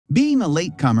Being a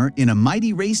latecomer in a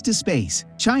mighty race to space,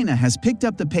 China has picked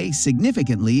up the pace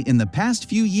significantly in the past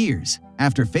few years.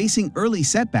 After facing early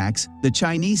setbacks, the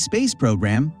Chinese space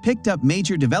program picked up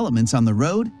major developments on the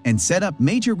road and set up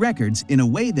major records in a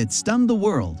way that stunned the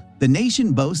world. The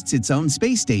nation boasts its own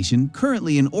space station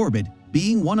currently in orbit,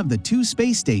 being one of the 2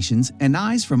 space stations, and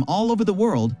eyes from all over the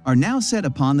world are now set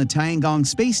upon the Tiangong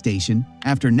space station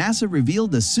after NASA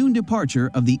revealed the soon departure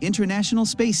of the International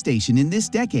Space Station in this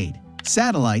decade.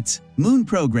 Satellites, moon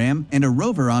program, and a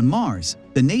rover on Mars.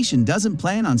 The nation doesn't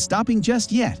plan on stopping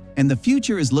just yet, and the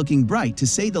future is looking bright to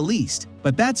say the least.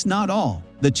 But that's not all.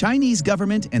 The Chinese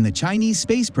government and the Chinese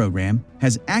space program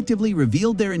has actively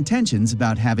revealed their intentions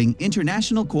about having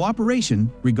international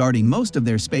cooperation regarding most of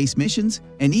their space missions,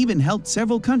 and even helped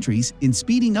several countries in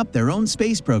speeding up their own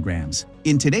space programs.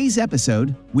 In today's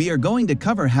episode, we are going to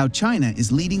cover how China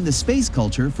is leading the space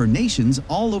culture for nations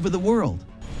all over the world.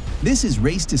 This is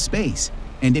Race to Space,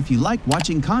 and if you like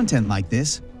watching content like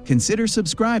this, consider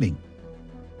subscribing.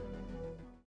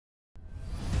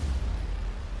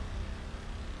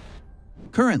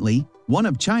 Currently, one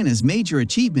of China's major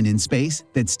achievements in space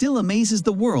that still amazes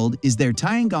the world is their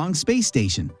Tiangong space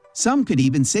station. Some could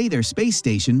even say their space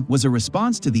station was a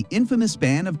response to the infamous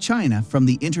ban of China from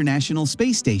the International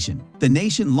Space Station. The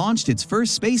nation launched its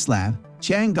first space lab,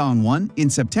 Tiangong-1,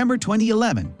 in September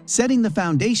 2011, setting the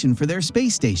foundation for their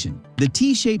space station. The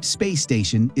T-shaped space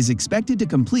station is expected to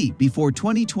complete before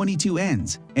 2022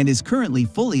 ends and is currently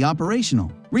fully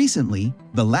operational. Recently,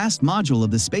 the last module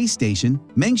of the space station,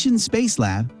 Mengshan Space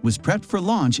Lab, was prepped for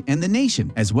launch, and the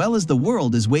nation, as well as the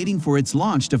world, is waiting for its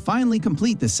launch to finally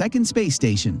complete the second space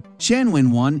station.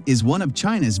 Tianwen-1 is one of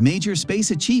China's major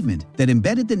space achievements that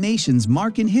embedded the nation's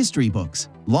mark in history books.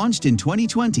 Launched in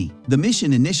 2020, the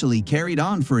mission initially carried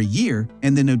on for a year,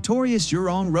 and the notorious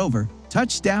Zhurong rover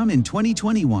touched down in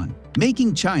 2021,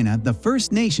 making China the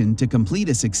first nation to complete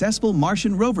a successful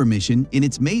Martian rover mission in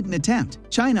its maiden attempt.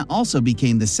 China also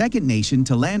became the second nation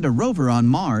to land a rover on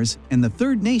Mars and the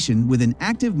third nation with an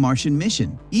active Martian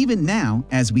mission. Even now,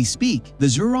 as we speak, the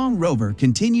Zhurong rover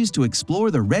continues to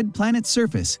explore the red planet's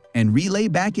surface and relay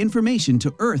back information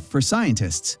to Earth for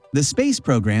scientists. The space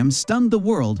program stunned the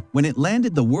world when it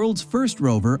landed the world's first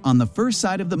rover on the first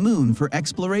side of the moon for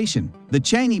exploration. The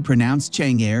Chang'e, pronounced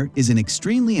Chang'e, is an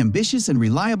extremely ambitious and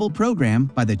reliable program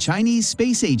by the Chinese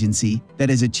Space Agency that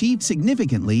has achieved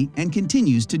significantly and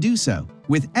continues to do so.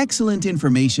 With excellent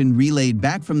information relayed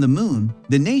back from the moon,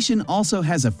 the nation also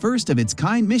has a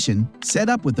first-of-its-kind mission set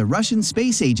up with the Russian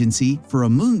Space Agency for a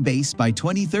moon base by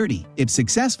 2030. If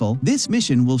successful, this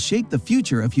mission will shape the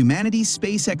future of humanity's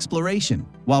space exploration.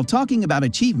 While talking about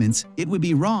achievements, it would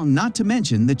be wrong not to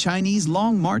mention the Chinese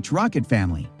Long March rocket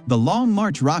family. The Long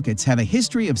March rockets have a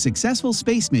history of successful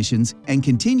space missions and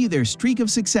continue their streak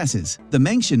of successes. The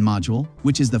Mengshan module,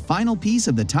 which is the final piece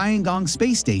of the Tiangong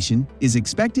space station, is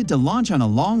expected to launch on a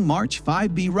Long March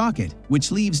 5B rocket,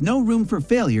 which leaves no room for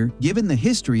failure given the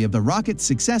history of the rocket's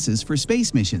successes for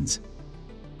space missions.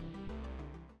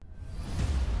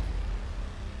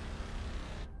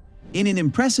 In an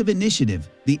impressive initiative,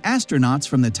 the astronauts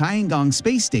from the Tiangong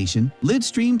space station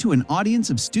live-streamed to an audience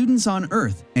of students on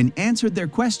Earth and answered their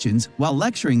questions while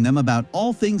lecturing them about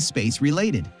all things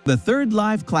space-related. The third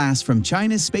live class from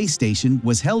China's space station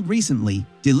was held recently,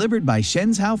 delivered by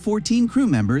Shenzhou 14 crew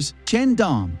members Chen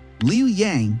Dong, Liu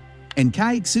Yang, and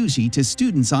Kai Xushi to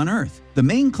students on Earth. The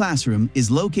main classroom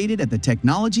is located at the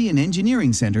Technology and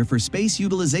Engineering Center for Space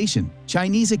Utilization,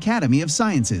 Chinese Academy of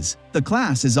Sciences. The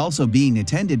class is also being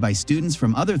attended by students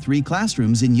from other 3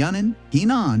 classrooms in Yunnan,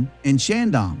 Henan, and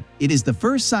Shandong. It is the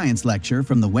first science lecture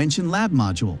from the Wenshan Lab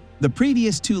module. The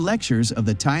previous 2 lectures of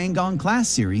the Tiangong class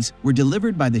series were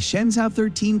delivered by the Shenzhou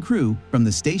 13 crew from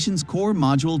the station's core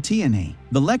module TNA.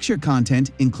 The lecture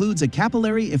content includes a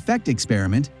capillary effect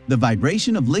experiment, the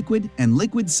vibration of liquid and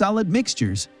liquid-solid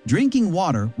mixtures, drinking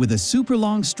water with a super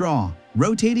long straw,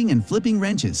 rotating and flipping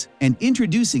wrenches, and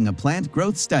introducing a plant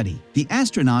growth study. The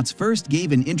astronauts first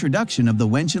gave an introduction of the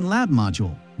Wenshan Lab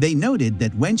module. They noted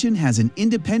that Wenshan has an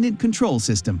independent control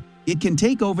system. It can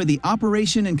take over the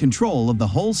operation and control of the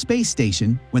whole space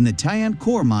station when the Tian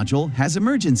core module has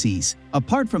emergencies.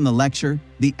 Apart from the lecture,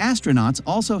 the astronauts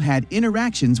also had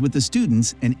interactions with the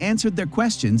students and answered their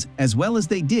questions as well as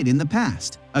they did in the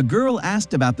past. A girl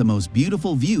asked about the most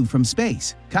beautiful view from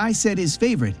space. Kai said his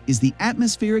favorite is the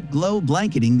atmospheric glow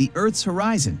blanketing the Earth's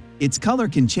horizon. Its color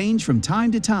can change from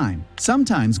time to time,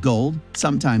 sometimes gold,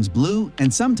 sometimes blue,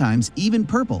 and sometimes even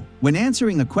purple. When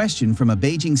answering a question from a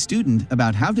Beijing student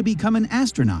about how to become an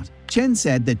astronaut, Chen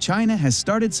said that China has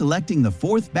started selecting the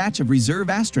 4th batch of reserve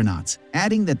astronauts,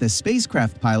 adding that the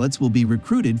spacecraft pilots will be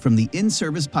recruited from the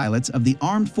in-service pilots of the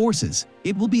armed forces.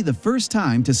 It will be the first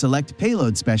time to select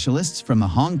payload specialists from the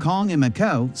Hong Kong and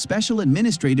Macau Special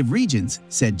Administrative Regions,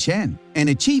 said Chen. An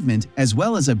achievement as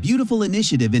well as a beautiful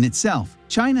initiative in itself,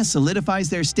 China solidifies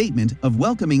their statement of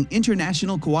welcoming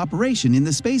international cooperation in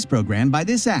the space program by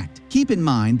this act. Keep in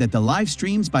mind that the live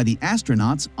streams by the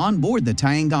astronauts on board the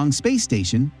Tiangong space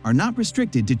station are not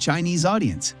restricted to Chinese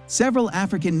audience. Several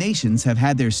African nations have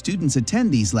had their students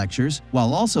attend these lectures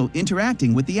while also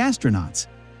interacting with the astronauts.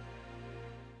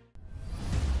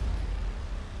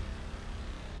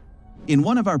 In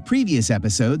one of our previous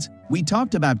episodes, we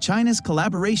talked about China's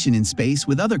collaboration in space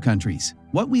with other countries.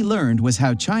 What we learned was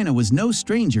how China was no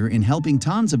stranger in helping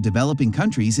tons of developing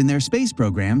countries in their space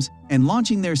programs and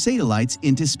launching their satellites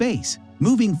into space.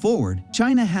 Moving forward,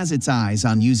 China has its eyes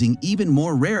on using even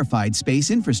more rarefied space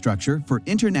infrastructure for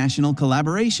international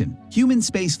collaboration, human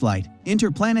spaceflight,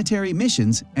 interplanetary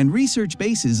missions, and research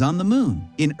bases on the Moon.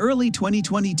 In early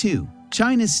 2022,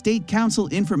 China's State Council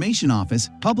Information Office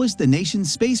published the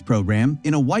nation's space program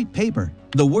in a white paper.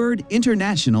 The word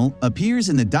international appears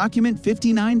in the document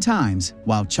 59 times,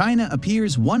 while China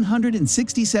appears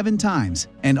 167 times,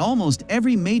 and almost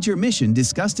every major mission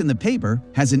discussed in the paper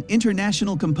has an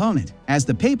international component. As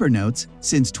the paper notes,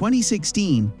 since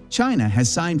 2016, China has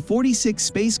signed 46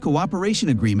 space cooperation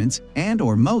agreements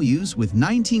and/or MOUs with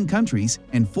 19 countries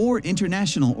and 4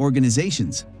 international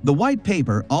organizations. The white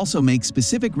paper also makes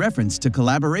specific reference to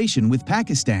collaboration with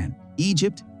Pakistan,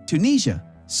 Egypt, Tunisia,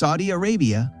 Saudi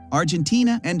Arabia,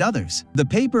 Argentina, and others. The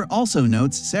paper also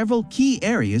notes several key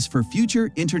areas for future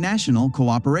international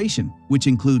cooperation, which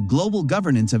include global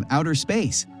governance of outer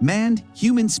space, manned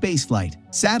human spaceflight,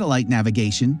 satellite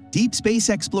navigation, deep space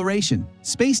exploration,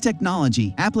 space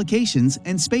technology, applications,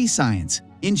 and space science.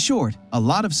 In short, a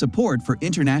lot of support for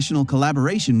international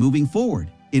collaboration moving forward.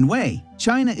 In a way,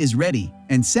 China is ready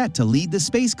and set to lead the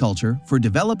space culture for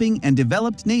developing and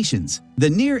developed nations. The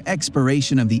near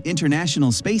expiration of the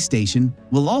International Space Station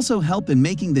will also help in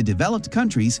making the developed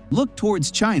countries look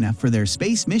towards China for their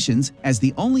space missions, as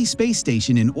the only space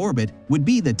station in orbit would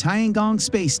be the Tiangong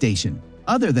space station.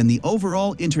 Other than the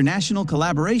overall international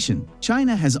collaboration,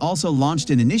 China has also launched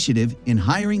an initiative in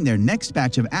hiring their next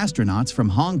batch of astronauts from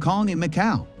Hong Kong and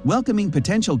Macau. Welcoming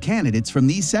potential candidates from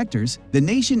these sectors, the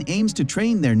nation aims to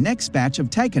train their next batch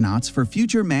of taikonauts for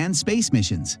future manned space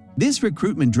missions. This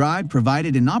recruitment drive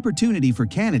provided an opportunity for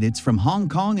candidates from Hong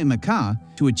Kong and Macau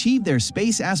to achieve their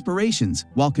space aspirations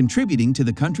while contributing to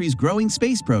the country's growing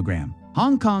space program.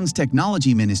 Hong Kong's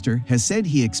technology minister has said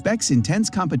he expects intense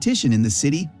competition in the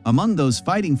city among those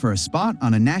fighting for a spot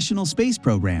on a national space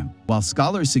program, while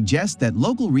scholars suggest that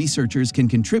local researchers can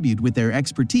contribute with their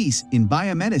expertise in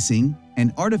biomedicine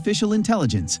and artificial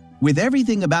intelligence. With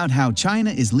everything about how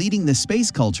China is leading the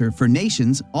space culture for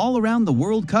nations all around the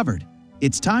world covered,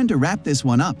 it's time to wrap this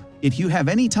one up. If you have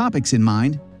any topics in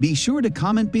mind, be sure to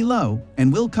comment below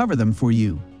and we'll cover them for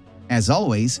you. As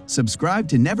always, subscribe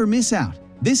to never miss out.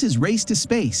 This is Race to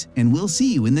Space, and we'll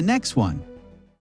see you in the next one.